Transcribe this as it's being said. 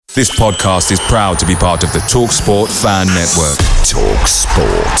This podcast is proud to be part of the TalkSport Fan Network.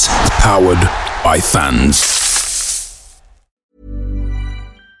 TalkSport. Powered by fans.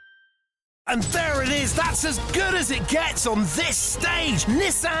 And there it is, that's as good as it gets on this stage.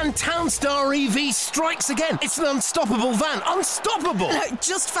 Nissan Townstar EV strikes again. It's an unstoppable van, unstoppable.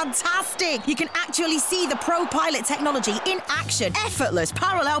 Just fantastic. You can actually see the ProPilot technology in action. Effortless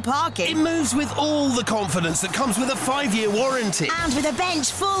parallel parking. It moves with all the confidence that comes with a 5-year warranty. And with a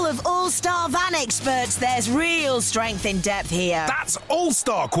bench full of all-star van experts, there's real strength in depth here. That's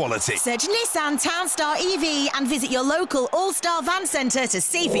all-star quality. Search Nissan Townstar EV and visit your local all-star van centre to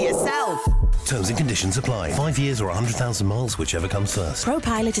see for yourself. Terms and conditions apply. 5 years or 100,000 miles, whichever comes first.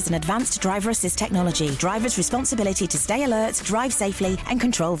 ProPilot is an advanced driver assist technology. Driver's responsibility to stay alert, drive safely, and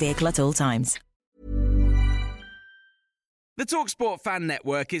control vehicle at all times. The TalkSport Fan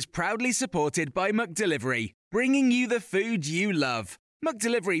Network is proudly supported by McDelivery, bringing you the food you love.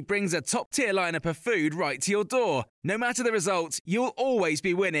 McDelivery brings a top-tier lineup of food right to your door. No matter the result, you'll always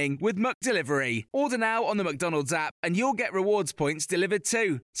be winning with McDelivery. Order now on the McDonald's app and you'll get rewards points delivered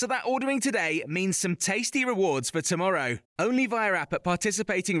too. So that ordering today means some tasty rewards for tomorrow. Only via app at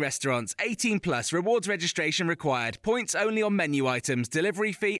participating restaurants. 18 plus. Rewards registration required. Points only on menu items.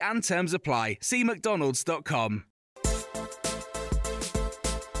 Delivery fee and terms apply. See mcdonalds.com.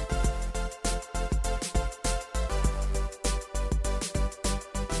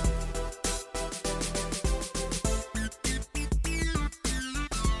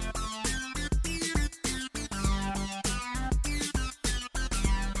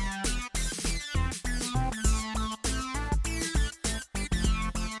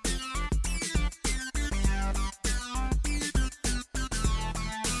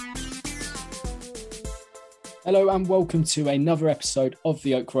 Hello and welcome to another episode of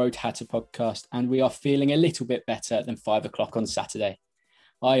the Oak Road Hatter podcast, and we are feeling a little bit better than 5 o'clock on Saturday.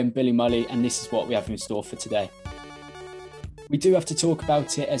 I am Billy Mully and this is what we have in store for today. We do have to talk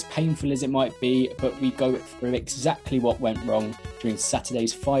about it, as painful as it might be, but we go through exactly what went wrong during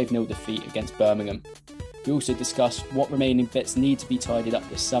Saturday's 5-0 defeat against Birmingham. We also discuss what remaining bits need to be tidied up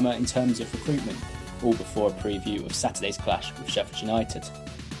this summer in terms of recruitment, all before a preview of Saturday's clash with Sheffield United.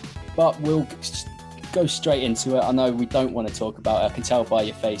 But we'll go straight into it. I know we don't want to talk about it, I can tell by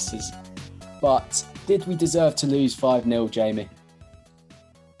your faces. But did we deserve to lose 5-0, Jamie?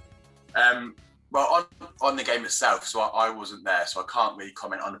 Well, on the game itself, so I wasn't there, so I can't really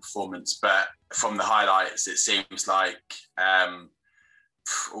comment on the performance. But from the highlights, it seems like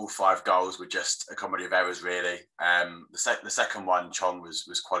all 5 goals were just a comedy of errors, really. The second one, Chong,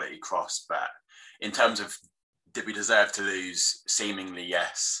 was quality cross. But in terms of did we deserve to lose? Seemingly,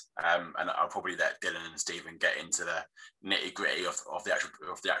 yes. And I'll probably let Dylan and Stephen get into the nitty gritty of the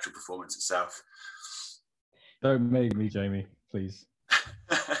actual performance itself. Don't make me, Jamie, please.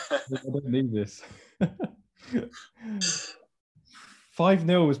 I don't need this.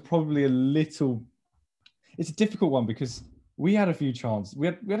 5-0 was probably a little. It's a difficult one because we had a few chances. We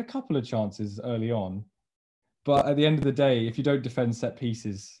had a couple of chances early on, but at the end of the day, if you don't defend set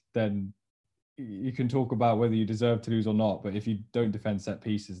pieces, then you can talk about whether you deserve to lose or not, but if you don't defend set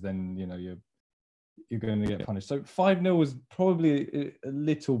pieces, then you're going to get punished. So 5-0 was probably a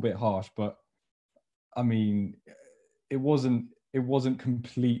little bit harsh, but I mean, it wasn't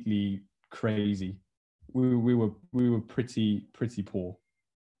completely crazy. We were pretty poor.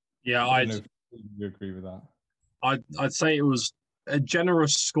 Yeah, I don't know if you agree with that. I'd say it was a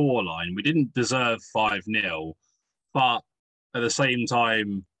generous scoreline. We didn't deserve 5-0, but at the same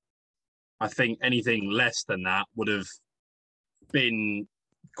time, I think anything less than that would have been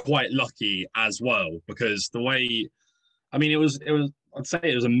quite lucky as well, because the way, I mean, it was, I'd say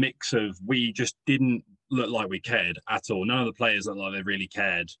it was a mix of, we just didn't look like we cared at all. None of the players looked like they really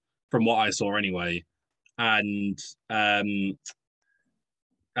cared from what I saw anyway. And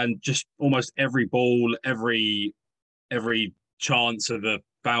just almost every ball, every chance of a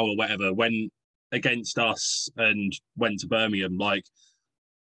foul or whatever went against us and went to Birmingham. Like,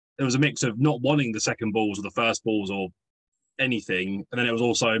 there was a mix of not wanting the second balls or the first balls or anything. And then it was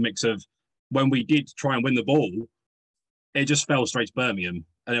also a mix of when we did try and win the ball, it just fell straight to Birmingham.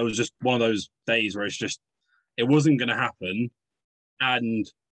 And it was just one of those days where it wasn't going to happen. And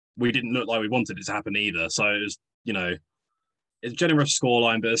we didn't look like we wanted it to happen either. So it was, it's a generous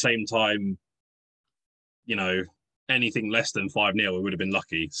scoreline, but at the same time, anything less than 5-0, we would have been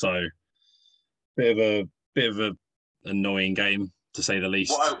lucky. So bit of a annoying game, to say the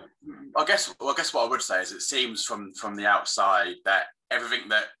least. Well, I guess what I would say is it seems from the outside that everything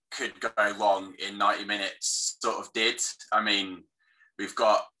that could go wrong in 90 minutes sort of did. I mean, we've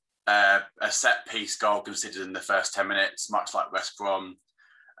got a set piece goal considered in the first 10 minutes, much like West Brom.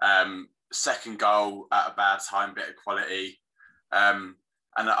 Second goal at a bad time, bit of quality.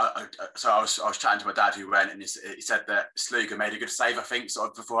 So I was chatting to my dad who went, and he said that Sluga made a good save, I think, sort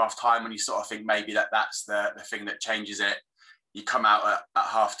of before half time, when you sort of think maybe that's the thing that changes it. You come out at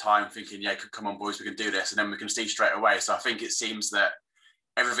half time thinking, yeah, come on boys, we can do this, and then we can see straight away. So I think it seems that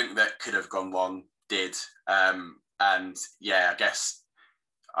everything that could have gone wrong did. And yeah, I guess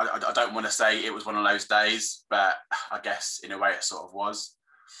I don't want to say it was one of those days, but I guess in a way it sort of was.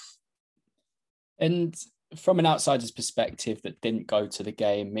 And from an outsider's perspective that didn't go to the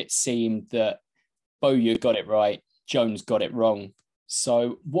game, it seemed that Bowyer got it right, Jones got it wrong.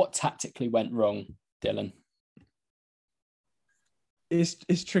 So what tactically went wrong, Dylan?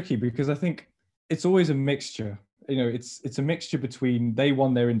 It's tricky because I think it's always a mixture. It's a mixture between they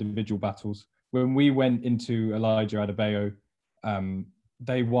won their individual battles. When we went into Elijah Adebayo,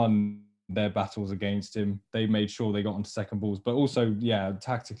 they won their battles against him. They made sure they got onto second balls. But also, yeah,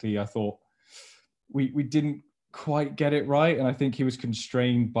 tactically, I thought we didn't quite get it right. And I think he was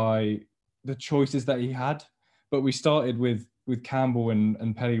constrained by the choices that he had. But we started with Campbell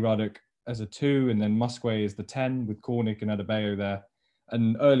and Pelly Ruddock as a 2, and then Musquay as the 10 with Cornick and Adebayo there.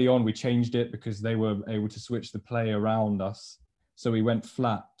 And early on, we changed it because they were able to switch the play around us. So we went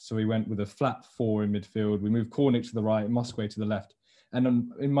flat. So we went with a flat 4 in midfield. We moved Cornick to the right, Musquay to the left.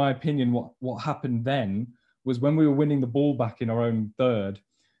 And in my opinion, what happened then was when we were winning the ball back in our own third,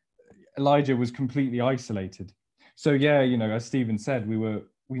 Elijah was completely isolated. So yeah, as Stephen said,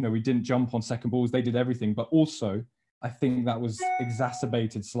 we didn't jump on second balls. They did everything. But also, I think that was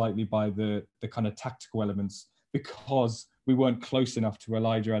exacerbated slightly by the kind of tactical elements, because we weren't close enough to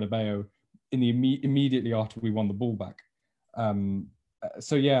Elijah Adebayo immediately after we won the ball back.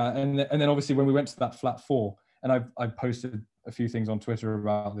 So yeah, and then obviously when we went to that flat 4, and I posted a few things on Twitter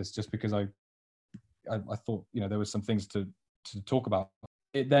about this just because I thought there was some things to talk about.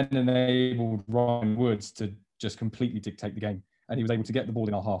 It then enabled Ryan Woods to just completely dictate the game, and he was able to get the ball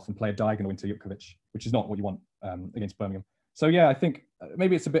in our half and play a diagonal into Jutkovic, which is not what you want against Birmingham. So yeah, I think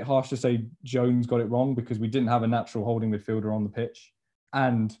maybe it's a bit harsh to say Jones got it wrong because we didn't have a natural holding midfielder on the pitch,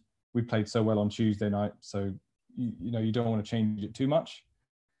 and we played so well on Tuesday night. So you don't want to change it too much,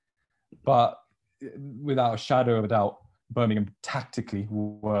 but without a shadow of a doubt, Birmingham tactically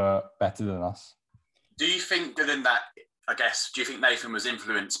were better than us. Do you think that do you think Nathan was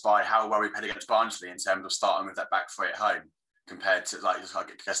influenced by how well we played against Barnsley in terms of starting with that back 3 at home compared to I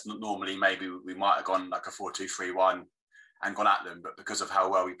guess normally maybe we might have gone like a 4-2-3-1 and gone at them, but because of how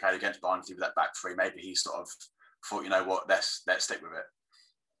well we played against Barnsley with that back 3, maybe he sort of thought, let's stick with it.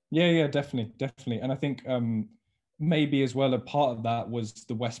 Yeah, definitely. And I think maybe as well a part of that was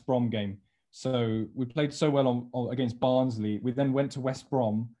the West Brom game. So we played so well against Barnsley. We then went to West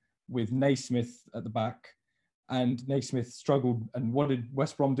Brom with Naismith at the back, and Naismith struggled. And what did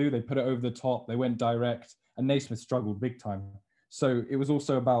West Brom do? They put it over the top. They went direct, and Naismith struggled big time. So it was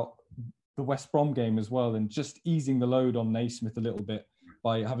also about the West Brom game as well, and just easing the load on Naismith a little bit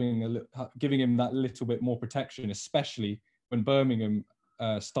by giving him that little bit more protection, especially when Birmingham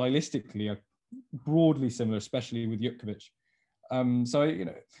stylistically are broadly similar, especially with Jutkovic. So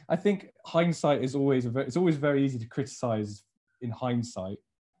I think hindsight is always it's always very easy to criticize in hindsight.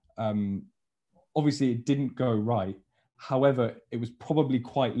 Obviously, it didn't go right. However, it was probably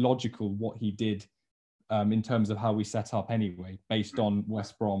quite logical what he did in terms of how we set up anyway, based on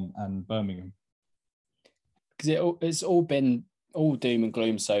West Brom and Birmingham. Because it's all been all doom and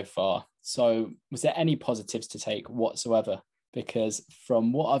gloom so far. So was there any positives to take whatsoever? Because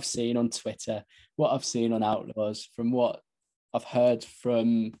from what I've seen on Twitter, what I've seen on Outlaws, from what I've heard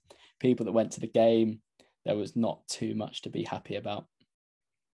from people that went to the game, there was not too much to be happy about.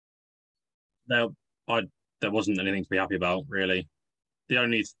 No, there wasn't anything to be happy about, really. The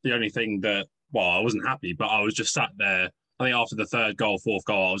only thing that, I wasn't happy, but I was just sat there. I think after the third goal, fourth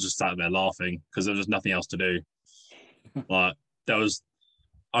goal, I was just sat there laughing because there was just nothing else to do. I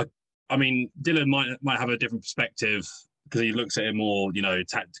mean, Dylan might have a different perspective because he looks at it more,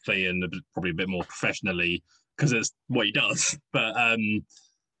 tactically and probably a bit more professionally because it's what he does. But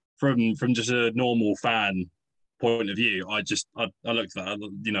from just a normal fan point of view, I looked at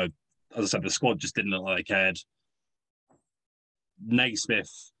that, as I said, the squad just didn't look like they cared.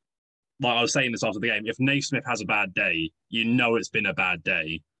 Naismith, like I was saying this after the game, if Naismith has a bad day, it's been a bad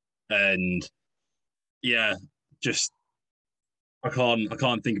day. And yeah, just I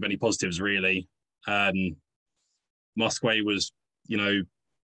can't think of any positives really. Musquay was,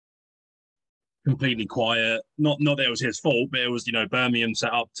 completely quiet. Not that it was his fault, but it was, Birmingham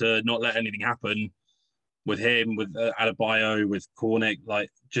set up to not let anything happen with him, with Adebayo, with Cornick.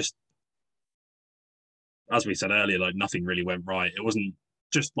 Just as we said earlier, nothing really went right. It wasn't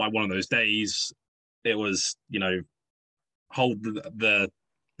just like one of those days. It was, hold the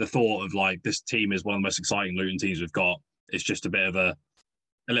thought of like this team is one of the most exciting Luton teams we've got. It's just a bit of a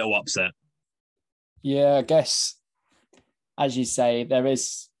little upset. Yeah, I guess, as you say, there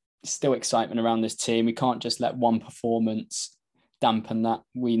is still excitement around this team. We can't just let one performance dampen that.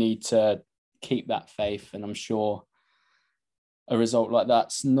 We need to keep that faith, and I'm sure a result like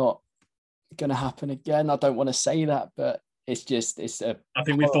that's not going to happen again. I don't want to say that, but I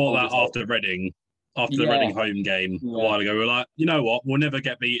think we thought that after Reading, the Reading home game a while ago. We were like, you know what, we'll never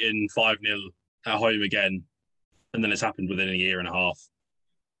get beaten 5-0 at home again. And then it's happened within a year and a half.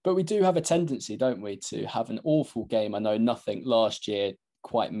 But we do have a tendency, don't we, to have an awful game. I know nothing last year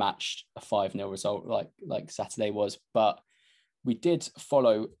quite matched a 5-0 result like Saturday was, but we did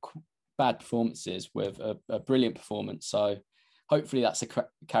follow bad performances with a brilliant performance. So hopefully that's a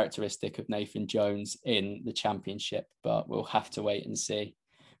characteristic of Nathan Jones in the Championship, but we'll have to wait and see.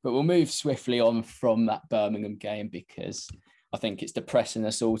 But we'll move swiftly on from that Birmingham game because I think it's depressing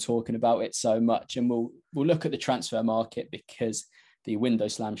us all talking about it so much. And we'll look at the transfer market because the window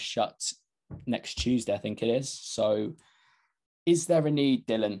slam shut next Tuesday, I think it is. So is there a need,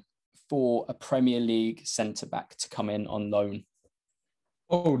 Dylan, for a Premier League centre-back to come in on loan?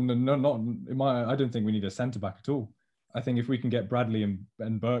 Oh, no, not in I don't think we need a centre-back at all. I think if we can get Bradley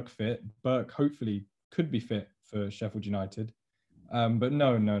and Burke fit, Burke hopefully could be fit for Sheffield United. But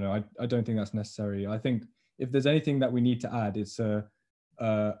no, I don't think that's necessary. I think if there's anything that we need to add, it's a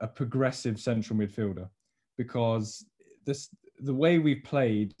progressive central midfielder, because the way we've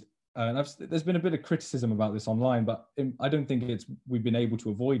played, and there's been a bit of criticism about this online, but I don't think we've been able to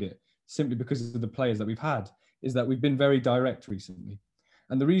avoid it simply because of the players that we've had, is that we've been very direct recently.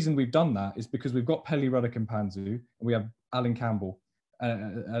 And the reason we've done that is because we've got Pelly Ruddock and Panzu, and we have Alan Campbell.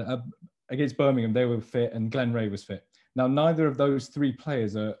 Against Birmingham, they were fit and Glenn Ray was fit. Now, neither of those three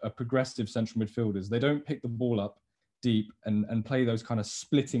players are progressive central midfielders. They don't pick the ball up deep and play those kind of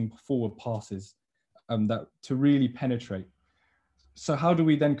splitting forward passes that to really penetrate. So how do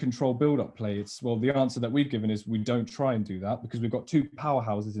we then control build-up play? The answer that we've given is we don't try and do that because we've got two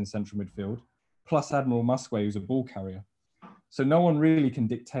powerhouses in central midfield, plus Admiral Musquay, who's a ball carrier. So no one really can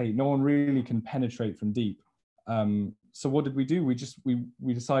dictate. No one really can penetrate from deep. So what did we do?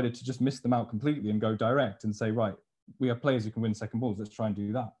 We decided to just miss them out completely and go direct and say, right, we have players who can win second balls. Let's try and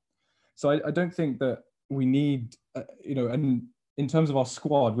do that. So I don't think that we need, and in terms of our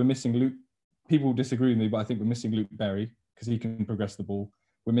squad, we're missing Luke. People disagree with me, but I think we're missing Luke Berry because he can progress the ball.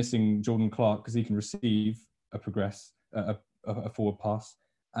 We're missing Jordan Clark because he can receive a forward pass.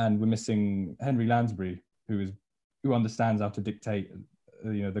 And we're missing Henry Lansbury, who understands how to dictate,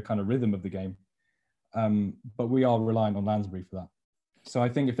 the kind of rhythm of the game. But we are reliant on Lansbury for that. So I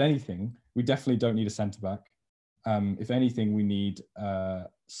think if anything, we definitely don't need a centre-back. If anything, we need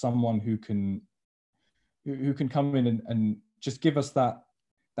someone who can come in and just give us that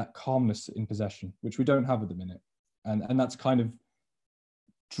calmness in possession, which we don't have at the minute. And that's kind of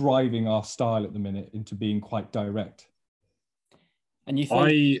driving our style at the minute into being quite direct. And you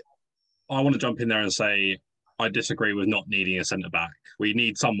think... I want to jump in there and say I disagree with not needing a centre-back. We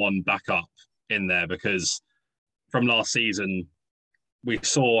need someone back up in there because from last season, we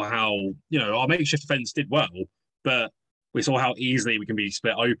saw how, our makeshift defence did well, but we saw how easily we can be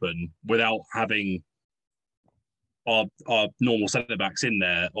split open without having our normal centre-backs in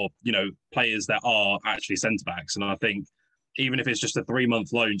there or, players that are actually centre-backs. And I think even if it's just a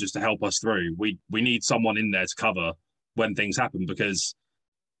 3-month loan just to help us through, we need someone in there to cover when things happen because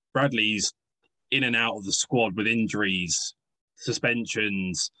Bradley's in and out of the squad with injuries,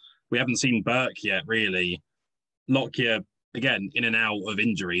 suspensions. We haven't seen Burke yet, really. Lockyer, again, in and out of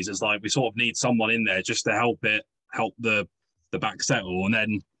injuries. It's like we sort of need someone in there just to help the back settle. And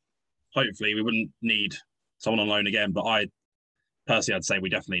then hopefully we wouldn't need someone on loan again. But I'd say we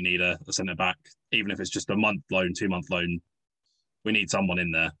definitely need a centre-back, even if it's just a month loan, 2-month loan. We need someone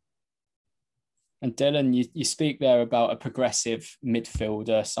in there. And Dylan, you speak there about a progressive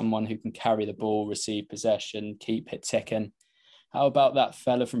midfielder, someone who can carry the ball, receive possession, keep it ticking. How about that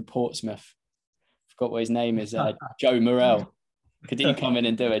fella from Portsmouth? Forgot what his name is. Joe Morrell. Could he come in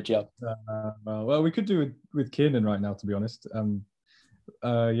and do a job? Well, we could do with Kiernan right now, to be honest.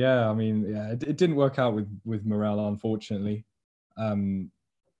 It didn't work out with Morrell, unfortunately.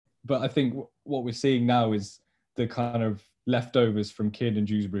 But I think what we're seeing now is the kind of leftovers from Kiernan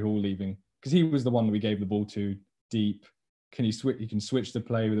Dewsbury Hall leaving, because he was the one that we gave the ball to deep. He can switch the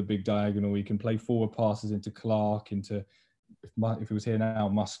play with a big diagonal. He can play forward passes into Clark, into if he was here now,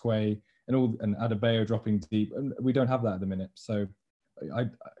 Musquay, and Adebayo dropping deep. And we don't have that at the minute. So,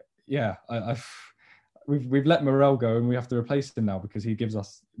 we've let Morel go, and we have to replace him now because he gives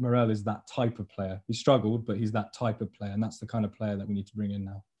us. Morel is that type of player. He struggled, but he's that type of player, and that's the kind of player that we need to bring in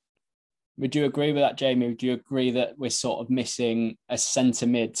now. Would you agree with that, Jamie? Would you agree that we're sort of missing a centre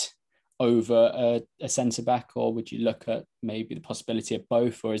mid over a centre back, or would you look at maybe the possibility of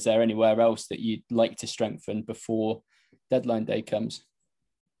both, or is there anywhere else that you'd like to strengthen before deadline day comes?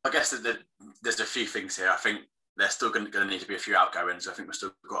 I guess there's a few things here. I think there's still going to need to be a few outgoings. I think we've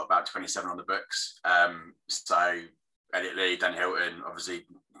still got about 27 on the books. So Elliot Lee, Dan Hilton, obviously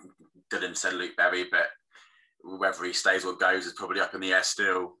Dylan said Luke Berry, but whether he stays or goes is probably up in the air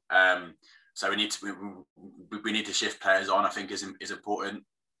still. So we need to shift players on. I think is important.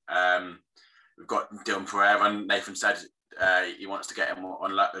 We've got Dylan Pereira, and Nathan said he wants to get him out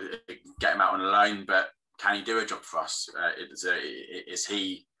on a loan, but can he do a job for us? Is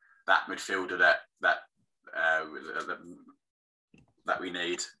he that midfielder that we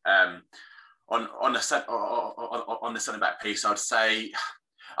need? On the centre back piece, I'd say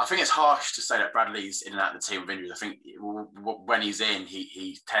I think it's harsh to say that Bradley's in and out of the team with injuries. I think when he's in,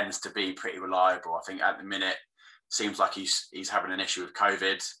 he tends to be pretty reliable. I think at the minute, seems like he's having an issue with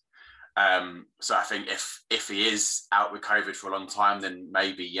COVID. So I think if he is out with COVID for a long time, then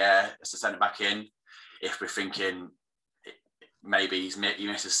maybe it's a centre back in. If we're thinking maybe he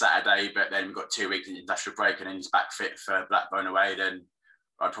misses Saturday, but then we've got 2 weeks in industrial break and then he's back fit for Blackburn away, then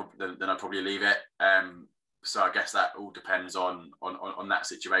I'd probably leave it. So I guess that all depends on that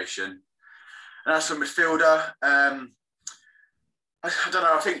situation. And as for midfielder, I don't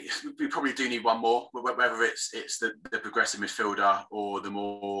know. I think we probably do need one more, whether it's the progressive midfielder or the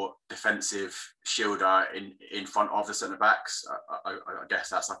more defensive shielder in front of the centre backs. I guess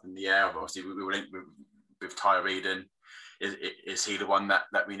that's up in the air. Obviously, we were linked with Tyler Eden. Is he the one that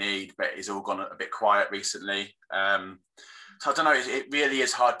we need? But he's all gone a bit quiet recently. So I don't know. It really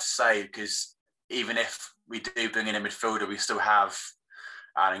is hard to say because even if we do bring in a midfielder, we still have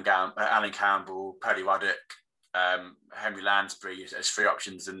Alan Campbell, Paddy Ruddock, Henry Lansbury as three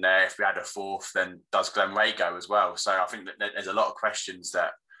options in there. If we add a fourth, then does Glenn Ray go as well? So I think that there's a lot of questions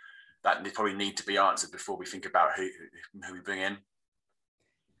that probably need to be answered before we think about who we bring in.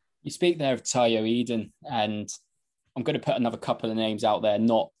 You speak there of Tayo Eden, and I'm going to put another couple of names out there,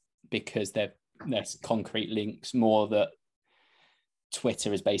 not because there's concrete links, more that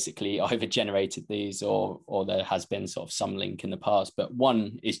Twitter has basically either generated these or there has been sort of some link in the past. But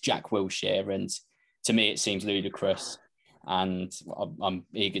one is Jack Wilshere, and to me it seems ludicrous, and I'm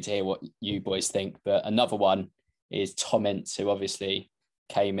eager to hear what you boys think. But another one is Tom Ince, who obviously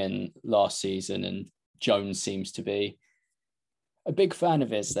came in last season, and Jones seems to be a big fan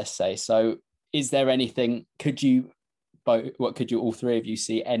of his, let's say. So is there anything, could you all three of you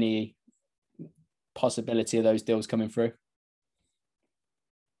see any possibility of those deals coming through?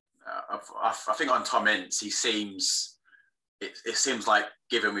 I think on Tom Ince, it seems like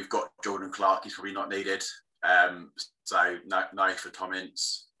given we've got Jordan Clark, he's probably not needed. So no for Tom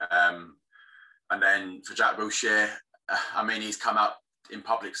Ince. And then for Jack Wilshere, I mean, he's come out in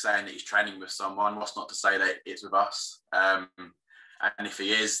public saying that he's training with someone. What's not to say that it's with us? And if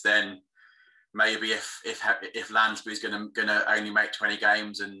he is, then maybe if Lansbury's going to only make 20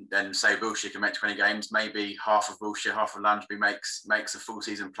 games, and then say Wilshere can make 20 games, maybe half of Wilshere, half of Lansbury makes a full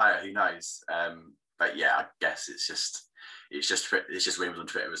season player. Who knows? But yeah, I guess it's just rumors on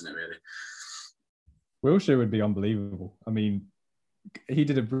Twitter, isn't it? Really. Wilshere would be unbelievable. I mean, I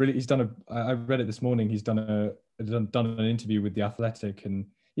read it this morning. He's done an interview with The Athletic, and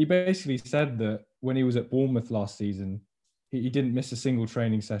he basically said that when he was at Bournemouth last season, he didn't miss a single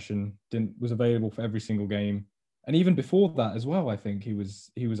training session, was available for every single game. And even before that as well, I think he was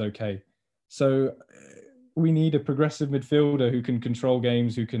okay. So we need a progressive midfielder who can control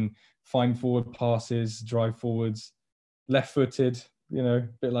games, who can find forward passes, drive forwards, left-footed, a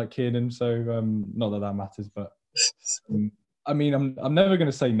bit like Kiernan. So not that matters, but I mean, I'm never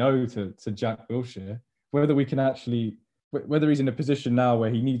going to say no to Jack Wilshere. Whether he's in a position now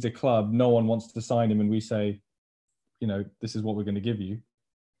where he needs a club, no one wants to sign him, and we say, this is what we're going to give you.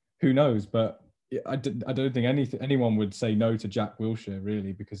 Who knows? But I don't think anyone would say no to Jack Wilshere,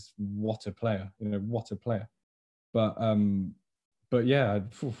 really, because what a player, what a player. But yeah,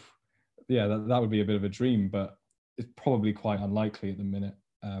 that would be a bit of a dream, but it's probably quite unlikely at the minute.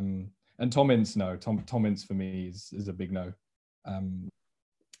 And Tom Ince, no. Tom Ince for me is a big no.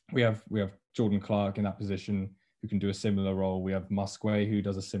 We have Jordan Clark in that position who can do a similar role. We have Musquay who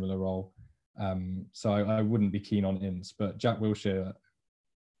does a similar role. So I wouldn't be keen on Ince, but Jack Wilshere,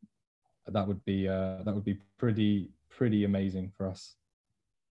 that would be pretty amazing for us.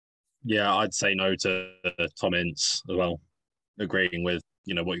 Yeah, I'd say no to Tom Ince as well. Agreeing with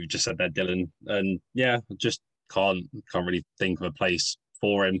what you just said there, Dylan. And yeah, just can't really think of a place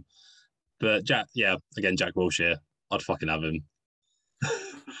for him. But Jack Wilshere, I'd fucking have him.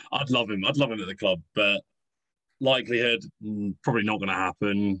 I'd love him at the club, but likelihood probably not going to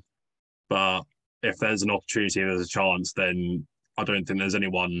happen. But if there's an opportunity, there's a chance, then I don't think there's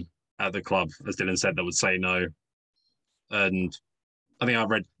anyone at the club, as Dylan said, that would say no. And I think I've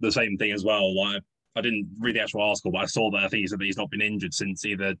read the same thing as well. Like, I didn't read the actual article, but I saw that I think he said that he's not been injured since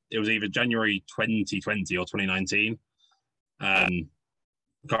either January 2020 or 2019. I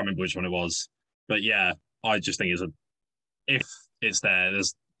can't remember which one it was. But yeah, I just think if it's there,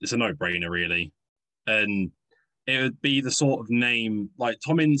 it's a no-brainer really. And it would be the sort of name, like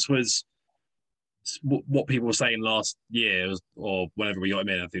Tom Ince was what people were saying last year, or whenever we got him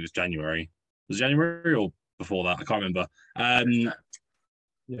in. I think it was January. Was it January or before that? I can't remember.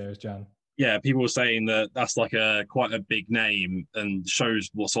 Yeah, it was Jan. Yeah, people were saying that that's like quite a big name and shows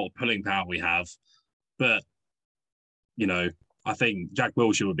what sort of pulling power we have. But, I think Jack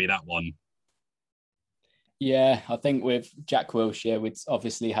Wilshere would be that one. Yeah, I think with Jack Wilshere, we'd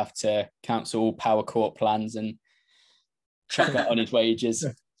obviously have to cancel all power court plans and chuck that on his wages.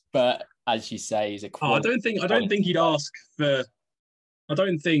 But as you say, he's a quality. I don't think he'd ask for. I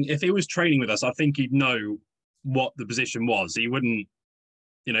don't think if he was training with us, I think he'd know what the position was. He wouldn't,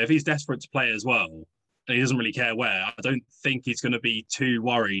 if he's desperate to play as well, and he doesn't really care where. I don't think he's going to be too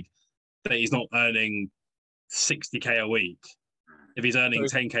worried that he's not earning 60k a week. If he's earning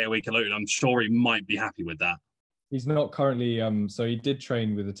 10k a week alone, I'm sure he might be happy with that. He's not currently. So he did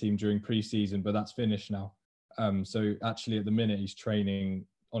train with the team during pre-season, but that's finished now. So actually, at the minute, he's training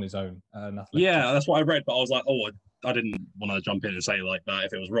on his own. Yeah, that's what I read, but I was like, I didn't want to jump in and say like that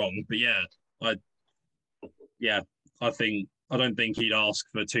if it was wrong. But I don't think he'd ask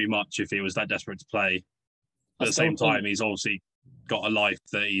for too much if he was that desperate to play. But at the same time, he's obviously got a life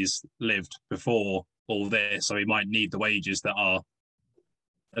that he's lived before all this, so he might need the wages that are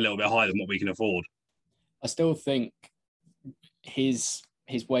a little bit higher than what we can afford. I still think his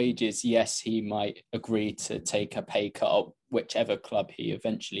wages, yes, he might agree to take a pay cut at whichever club he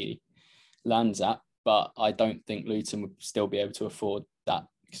eventually lands at, but I don't think Luton would still be able to afford that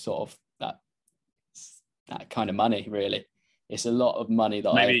sort of that kind of money, really. It's a lot of money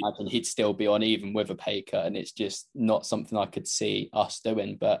that I imagine he'd still be on even with a pay cut, and it's just not something I could see us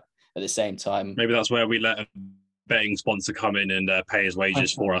doing. But at the same time, maybe that's where we let a betting sponsor come in and pay his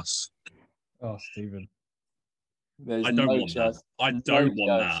wages for us. Oh, Stephen. I don't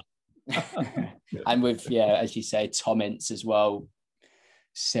want that. And with, as you say, Tom Ince as well,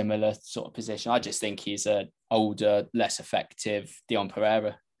 similar sort of position. I just think he's an older, less effective Dion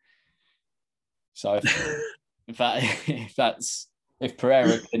Pereira. So if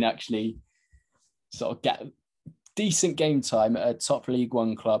Pereira can actually sort of get decent game time at a top League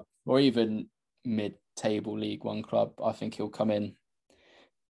One club or even mid-table League One club, I think he'll come in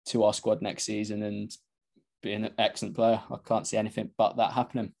to our squad next season and be an excellent player. I can't see anything but that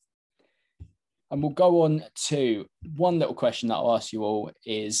happening. And we'll go on to one little question that I'll ask you all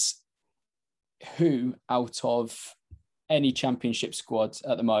is, who out of any championship squads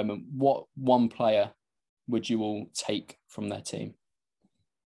at the moment, what one player would you all take from their team?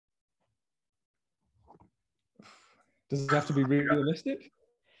 Does it have to be realistic?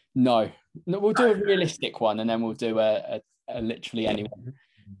 No, we'll do a realistic one, and then we'll do a literally anyone.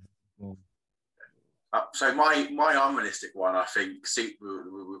 So my unrealistic one, I think,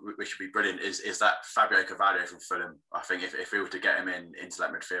 which would be brilliant, is that Fabio Carvalho from Fulham. I think if we were to get him into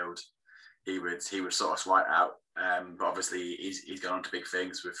that midfield, he would sort us right out. But obviously he's gone on to big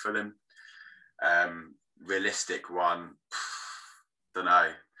things with Fulham. Realistic one, don't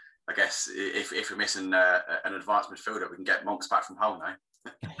know. I guess if we're missing an advanced midfielder, we can get Monks back from Hull now.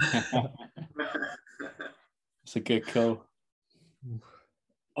 It's a good call.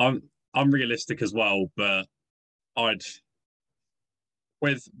 I'm realistic as well, but I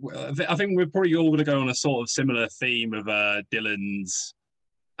think we're probably all going to go on a sort of similar theme of Dylan's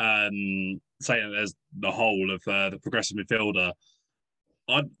saying as the whole of the progressive midfielder.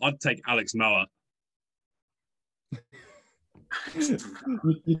 I'd take Alex Mowatt.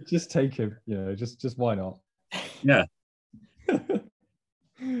 you just take him, just why not? Yeah.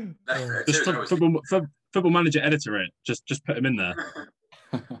 Just football manager editor it. Just put him in there.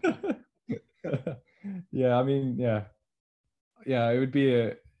 Yeah, I mean, yeah, it would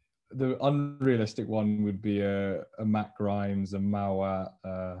be the unrealistic one would be a Matt Grimes, a Mowatt,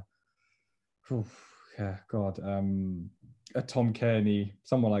 a Tom Kearney,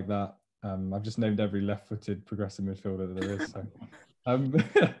 someone like that. I've just named every left-footed progressive midfielder that there is. So,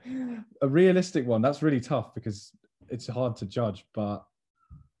 a realistic one, that's really tough because it's hard to judge. But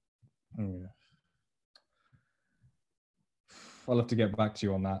Oh, yeah. I'll have to get back to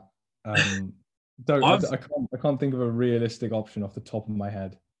you on that. I can't think of a realistic option off the top of my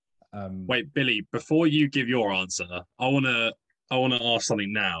head. Wait, Billy, before you give your answer, I wanna ask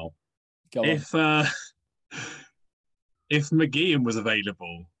something now. Go on. If McGeehan was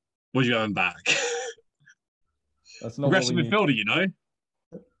available, would you have him back? That's not progressive midfielder, you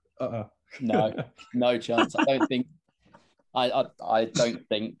know. No chance. I don't think. I don't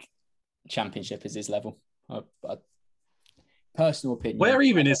think Championship is his level. Personal opinion. Where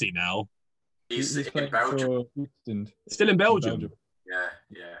even is he now? He's in Belgium. Still in Belgium.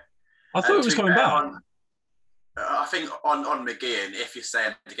 Yeah. I thought it was coming back. I think on McGeehan, if you're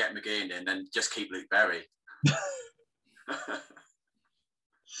saying to get McGeehan in, then just keep Luke Berry.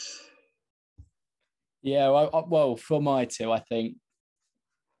 Yeah, well, for my two, I think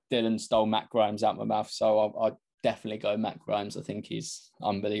Dylan stole Matt Grimes out my mouth, so I'd definitely go Matt Grimes. I think he's an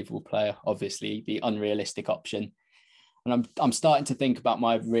unbelievable player. Obviously, the unrealistic option, and I'm starting to think about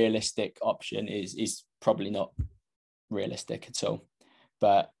my realistic option is probably not realistic at all.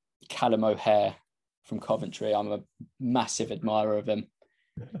 But Callum O'Hare from Coventry, I'm a massive admirer of him.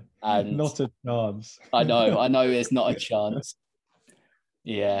 And not a chance. I know there's not a chance.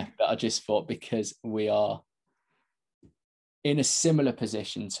 Yeah, but I just thought because we are in a similar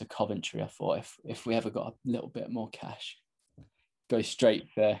position to Coventry, I thought if we ever got a little bit more cash, go straight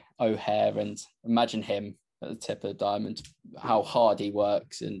for O'Hare and imagine him at the tip of the diamond, how hard he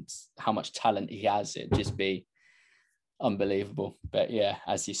works and how much talent he has. It'd just be unbelievable. But yeah,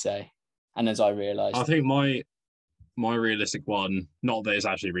 as you say, and as I realised, I think my realistic one, not that it's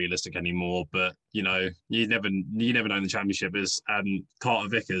actually realistic anymore, but you know, you never know in the Championship, is Carter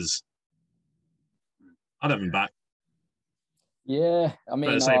Vickers. I'd have him back. Yeah, I mean,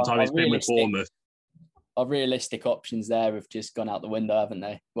 but at the same time, he's been with Bournemouth. Our realistic options there have just gone out the window, haven't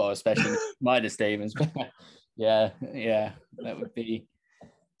they? Well, especially Midas Stevens. yeah, that would be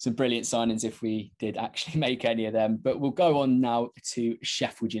some brilliant signings if we did actually make any of them. But we'll go on now to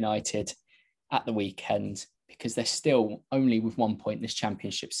Sheffield United at the weekend, because they're still only with 1 point this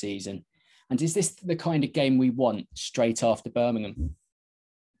Championship season. And is this the kind of game we want straight after Birmingham?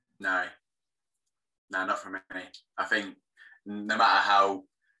 No, not for me. I think no matter how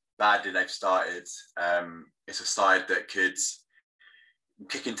badly they've started, it's a side that could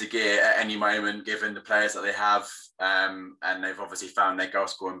kick into gear at any moment, given the players that they have. And they've obviously found their goal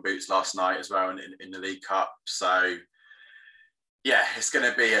scoring boots last night as well in the League Cup. So, yeah, it's going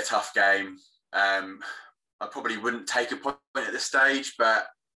to be a tough game. I probably wouldn't take a point at this stage, but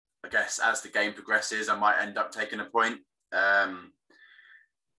I guess as the game progresses, I might end up taking a point.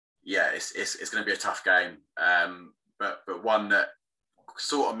 It's going to be a tough game, but one that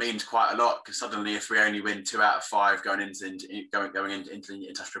sort of means quite a lot, because suddenly if we only win 2 out of 5 going into the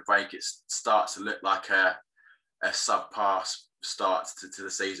international break, it starts to look like a subpar start to the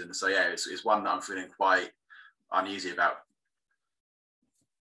season. So yeah, it's one that I'm feeling quite uneasy about.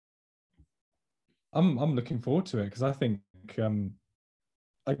 I'm looking forward to it, because I think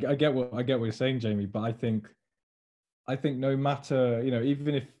I get what you're saying, Jamie, but I think no matter,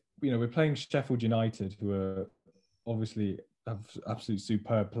 even if we're playing Sheffield United, who are obviously have absolute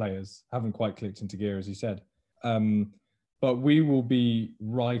superb players, haven't quite clicked into gear, as you said, but we will be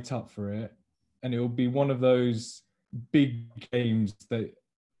right up for it, and it will be one of those big games that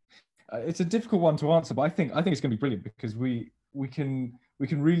it's a difficult one to answer, but I think it's going to be brilliant, because we can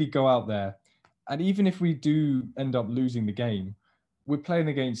really go out there. And even if we do end up losing the game, we're playing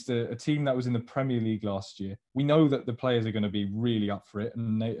against a team that was in the Premier League last year. We know that the players are going to be really up for it,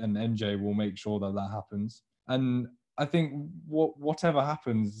 and NJ will make sure that happens. And I think whatever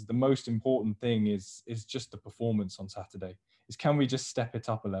happens, the most important thing is just the performance on Saturday. Is can we just step it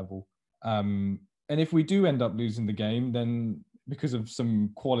up a level? And if we do end up losing the game, then because of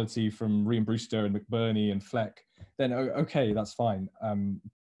some quality from Rhian Brewster and McBurney and Fleck, then okay, that's fine.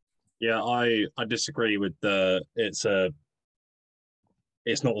 Yeah, I disagree with it's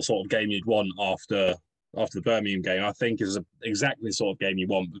not the sort of game you'd want after the Birmingham game. I think it's exactly the sort of game you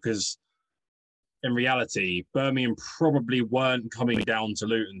want, because in reality, Birmingham probably weren't coming down to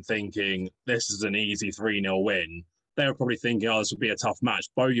Luton thinking this is an easy 3-0 win. They were probably thinking, this would be a tough match.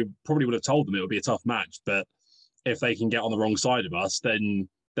 Bo, you probably would have told them it would be a tough match, but if they can get on the wrong side of us, then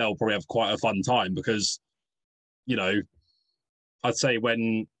they'll probably have quite a fun time, because, I'd say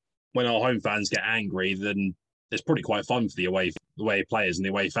when our home fans get angry, then it's probably quite fun for the away players and the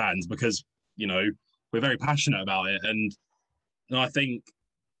away fans, because, we're very passionate about it. And I think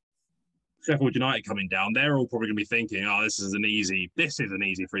Sheffield United coming down, they're all probably going to be thinking, this is an easy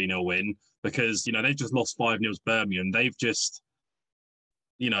 3-0 win, because, they've just lost 5-0 to Birmingham. They've just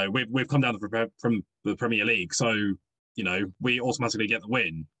we've come down from the Premier League, so we automatically get the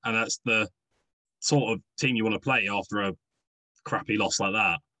win, and that's the sort of team you want to play after a crappy loss like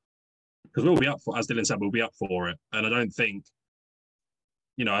that. Because we'll be up for, as Dylan said, we'll be up for it, and I don't think,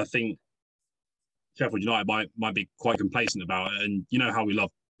 I think Sheffield United might be quite complacent about it, and you know how we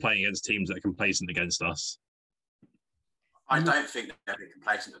love playing against teams that are complacent against us. I don't think they'll be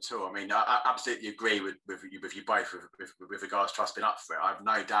complacent at all. I mean, I absolutely agree with you both with regards to us being up for it. I have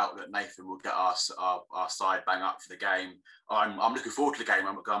no doubt that Nathan will get our side bang up for the game. I'm looking forward to the game.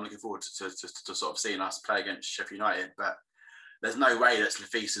 I'm looking forward to sort of seeing us play against Sheffield United. But there's no way that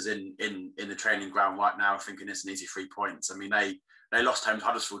Slavisa's in the training ground right now thinking it's an easy 3 points. I mean, they lost home to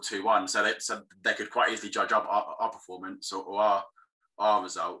Huddersfield 2-1, so they could quite easily judge our performance or our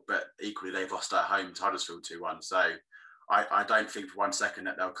result. But equally, they've lost at home to Huddersfield 2-1. So I don't think for 1 second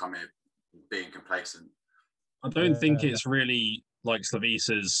that they'll come here being complacent. I don't think it's really like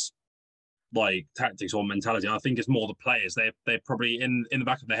Slavisa's like tactics or mentality. I think it's more the players. They're probably in the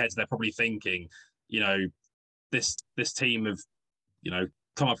back of their heads. They're probably thinking, this team have,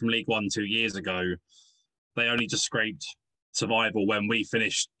 come up from League One 2 years ago. They only just scraped survival when we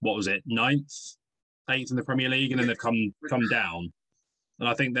finished, what was it, 9th, 8th in the Premier League, and then they've come down. And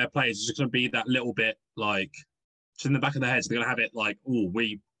I think their players are just going to be that little bit like, just in the back of their heads, they're going to have it like, oh,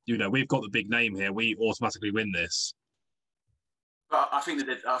 we've got the big name here. We automatically win this. But I think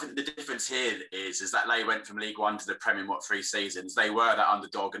the difference here is that they went from League One to the Premier, 3 seasons. They were that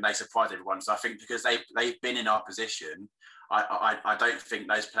underdog and they surprised everyone. So I think because they've been in our position, I don't think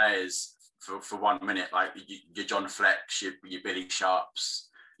those players for 1 minute, like your John Flecks, your Billy Sharps,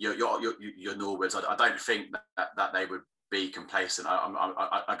 your Norwoods, I don't think that they would be complacent.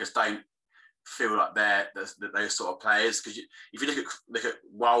 I just don't feel like they're those sort of players, because if you look at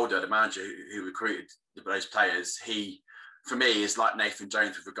Wilder, the manager who recruited those players, he, for me, is like Nathan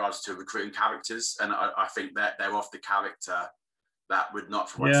Jones with regards to recruiting characters, and I think that they're off the character that would not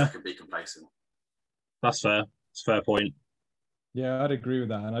for 1 second be complacent. That's fair. It's a fair point. Yeah, I'd agree with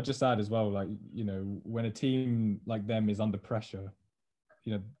that, and I'd just add as well, like, when a team like them is under pressure,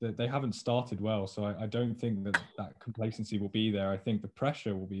 they haven't started well, so I don't think that complacency will be there. I think the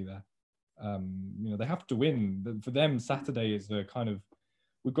pressure will be there. They have to win. For them, Saturday is the kind of,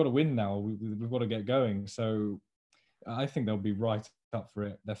 we've got to win now. We've got to get going. So I think they'll be right up for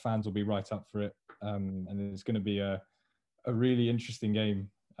it. Their fans will be right up for it. And it's going to be a really interesting game.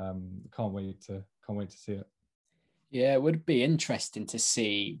 Can't wait to see it. Yeah, it would be interesting to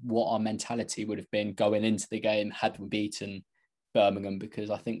see what our mentality would have been going into the game had we beaten Birmingham, because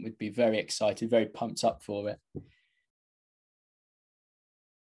I think we'd be very excited, very pumped up for it.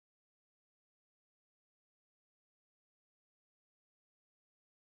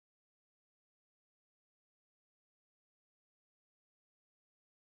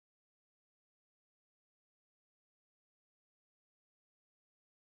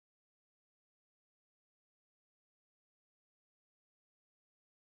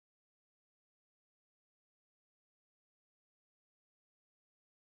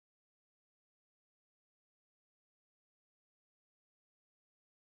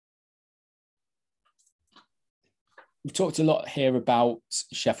 We've talked a lot here about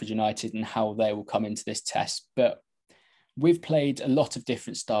Sheffield United and how they will come into this test, but we've played a lot of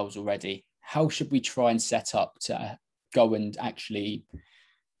different styles already. How should we try and set up to go and actually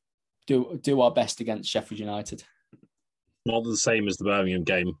do our best against Sheffield United? Not the same as the Birmingham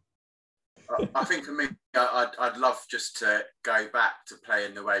game. I think for me, I'd love just to go back to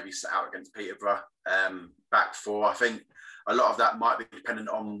playing the way we set out against Peterborough, back four. I think a lot of that might be dependent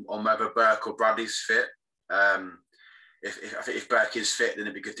on whether Burke or Bradley's fit. If Burke is fit, then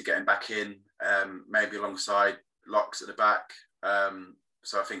it'd be good to get him back in, maybe alongside Locks at the back.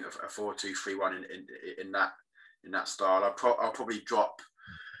 So I think a 4-2-3-1 in that style. I'll probably drop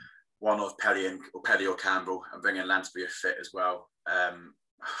one of Pelly or Campbell and bring in Lansbury if fit as well.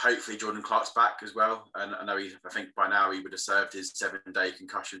 Hopefully Jordan Clark's back as well, and I think by now he would have served his 7-day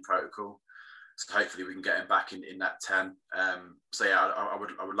concussion protocol. So hopefully we can get him back in that 10. So yeah,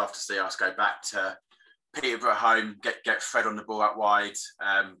 I would love to see us go back to Peterborough home, get Fred on the ball out wide,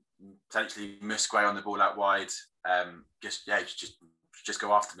 potentially Musgrave on the ball out wide. Just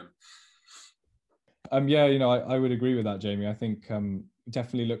go after them. I would agree with that, Jamie. I think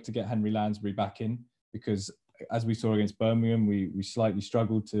definitely look to get Henry Lansbury back in, because as we saw against Birmingham, we slightly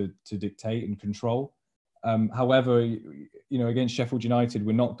struggled to dictate and control. However, against Sheffield United,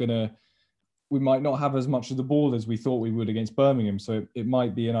 we might not have as much of the ball as we thought we would against Birmingham. So it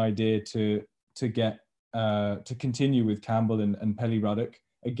might be an idea to continue with Campbell and Pelly Ruddock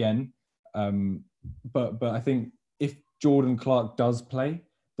again. But I think if Jordan Clark does play,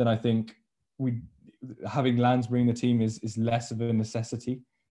 then I think having Lansbury in the team is less of a necessity.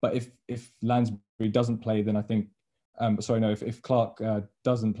 But if Lansbury doesn't play, then I think if Clark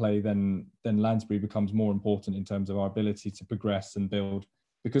doesn't play, then Lansbury becomes more important in terms of our ability to progress and build,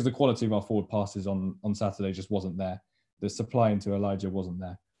 because the quality of our forward passes on Saturday just wasn't there. The supply into Elijah wasn't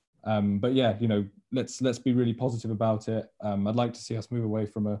there. But yeah, let's be really positive about it. I'd like to see us move away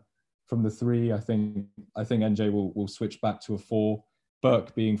from the 3. I think NJ will switch back to a 4.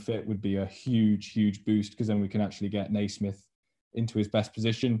 Burke being fit would be a huge boost, because then we can actually get Naismith into his best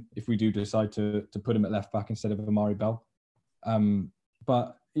position if we do decide to put him at left back instead of Amari Bell.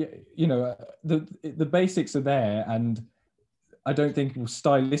 But the basics are there, and I don't think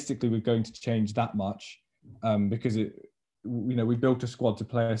stylistically we're going to change that much, because we built a squad to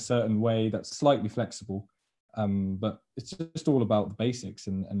play a certain way that's slightly flexible, but it's just all about the basics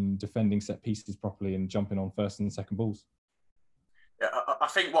and defending set pieces properly and jumping on first and second balls. Yeah, I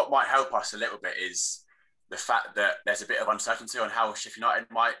think what might help us a little bit is the fact that there's a bit of uncertainty on how Sheffield United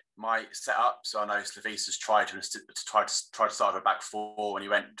might set up. So I know Slavis has tried to start with a back 4 when he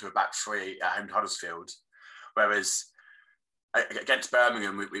went to a back 3 at home to Huddersfield, whereas against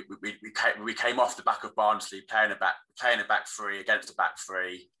Birmingham we came off the back of Barnsley playing a back 3 against a back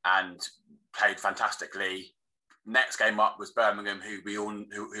 3 and played fantastically. Next game up was Birmingham, who we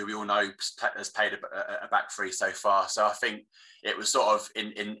all know has played a back 3 so far. So I think it was sort of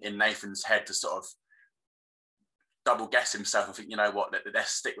in Nathan's head to sort of double guess himself and think,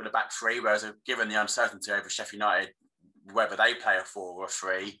 let's stick with a back 3. Whereas given the uncertainty over Sheffield United, whether they play a 4 or a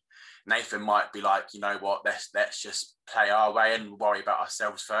 3, Nathan might be like, let's just play our way and worry about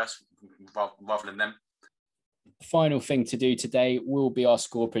ourselves first rather than them. Final thing to do today will be our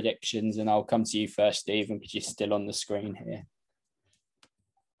score predictions, and I'll come to you first, Stephen, because you're still on the screen here.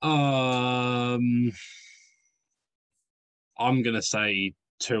 I'm going to say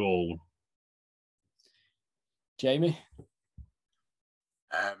 2-2. Jamie?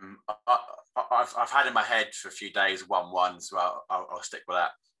 I've had in my head for a few days 1-1, so I'll stick with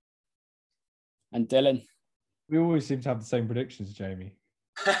that. And Dylan? We always seem to have the same predictions, Jamie.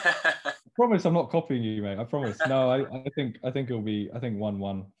 I promise I'm not copying you, mate. I promise. No, I think it'll be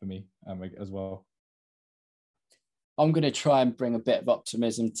 1-1 for me as well. I'm going to try and bring a bit of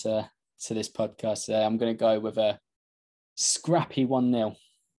optimism to this podcast today. I'm going to go with a scrappy 1-0.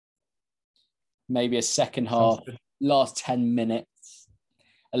 Maybe a second half, last 10 minutes.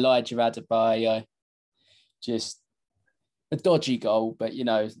 Elijah Adebayo, just a dodgy goal, but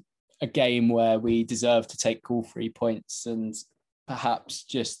a game where we deserve to take all 3 points, and perhaps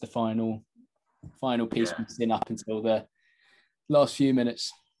just the final piece missing up until the last few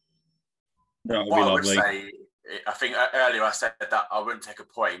minutes. That would be lovely. I would say, I think earlier I said that I wouldn't take a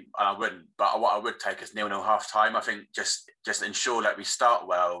point, and I wouldn't. But what I would take is 0-0 half time. I think just ensure that we start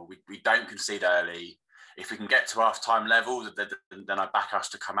well. We don't concede early. If we can get to half time level, then I back us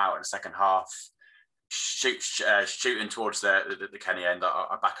to come out in the second half, shooting towards the Kenny end.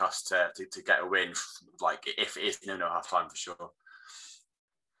 I back us to get a win. Like if it is 0-0 half time for sure.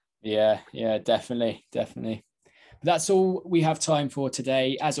 Yeah, definitely. But that's all we have time for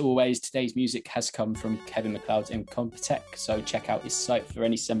today. As always, today's music has come from Kevin McLeod in Compotech, so check out his site for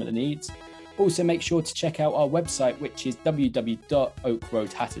any similar needs. Also, make sure to check out our website, which is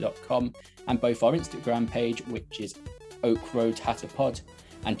www.oakroadhatter.com, and both our Instagram page, which is Oak Road Hatter Pod,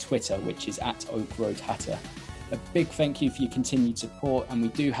 and Twitter, which is @OakRoadHatter. A big thank you for your continued support, and we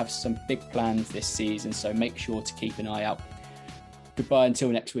do have some big plans this season, so make sure to keep an eye out. Goodbye until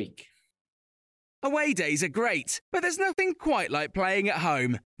next week. Away days are great, but there's nothing quite like playing at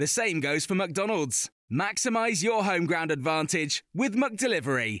home. The same goes for McDonald's. Maximise your home ground advantage with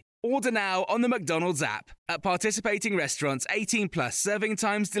McDelivery. Order now on the McDonald's app. At participating restaurants, 18 plus serving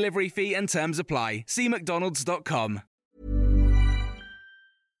times, delivery fee and terms apply. See mcdonalds.com.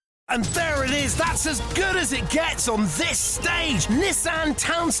 And there it is, that's as good as it gets on this stage. Nissan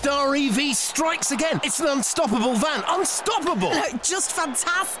Townstar EV strikes again. It's an unstoppable van, unstoppable. Just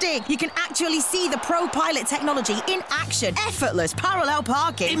fantastic. You can actually see the ProPilot technology in action. Effortless parallel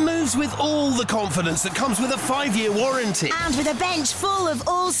parking. It moves with all the confidence that comes with a 5-year warranty. And with a bench full of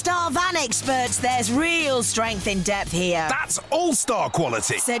all-star van experts, there's real strength in depth here. That's all-star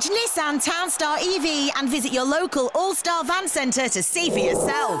quality. Search Nissan Townstar EV and visit your local all-star van centre to see for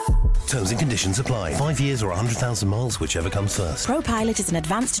yourself. Terms and conditions apply. 5 years or 100,000 miles, whichever comes first. ProPilot is an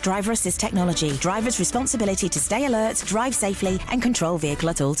advanced driver assist technology. Driver's responsibility to stay alert, drive safely, and control vehicle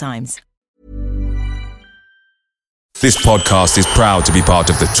at all times. This podcast is proud to be part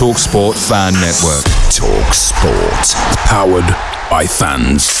of the TalkSport Fan Network. TalkSport. Powered by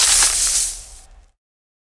fans.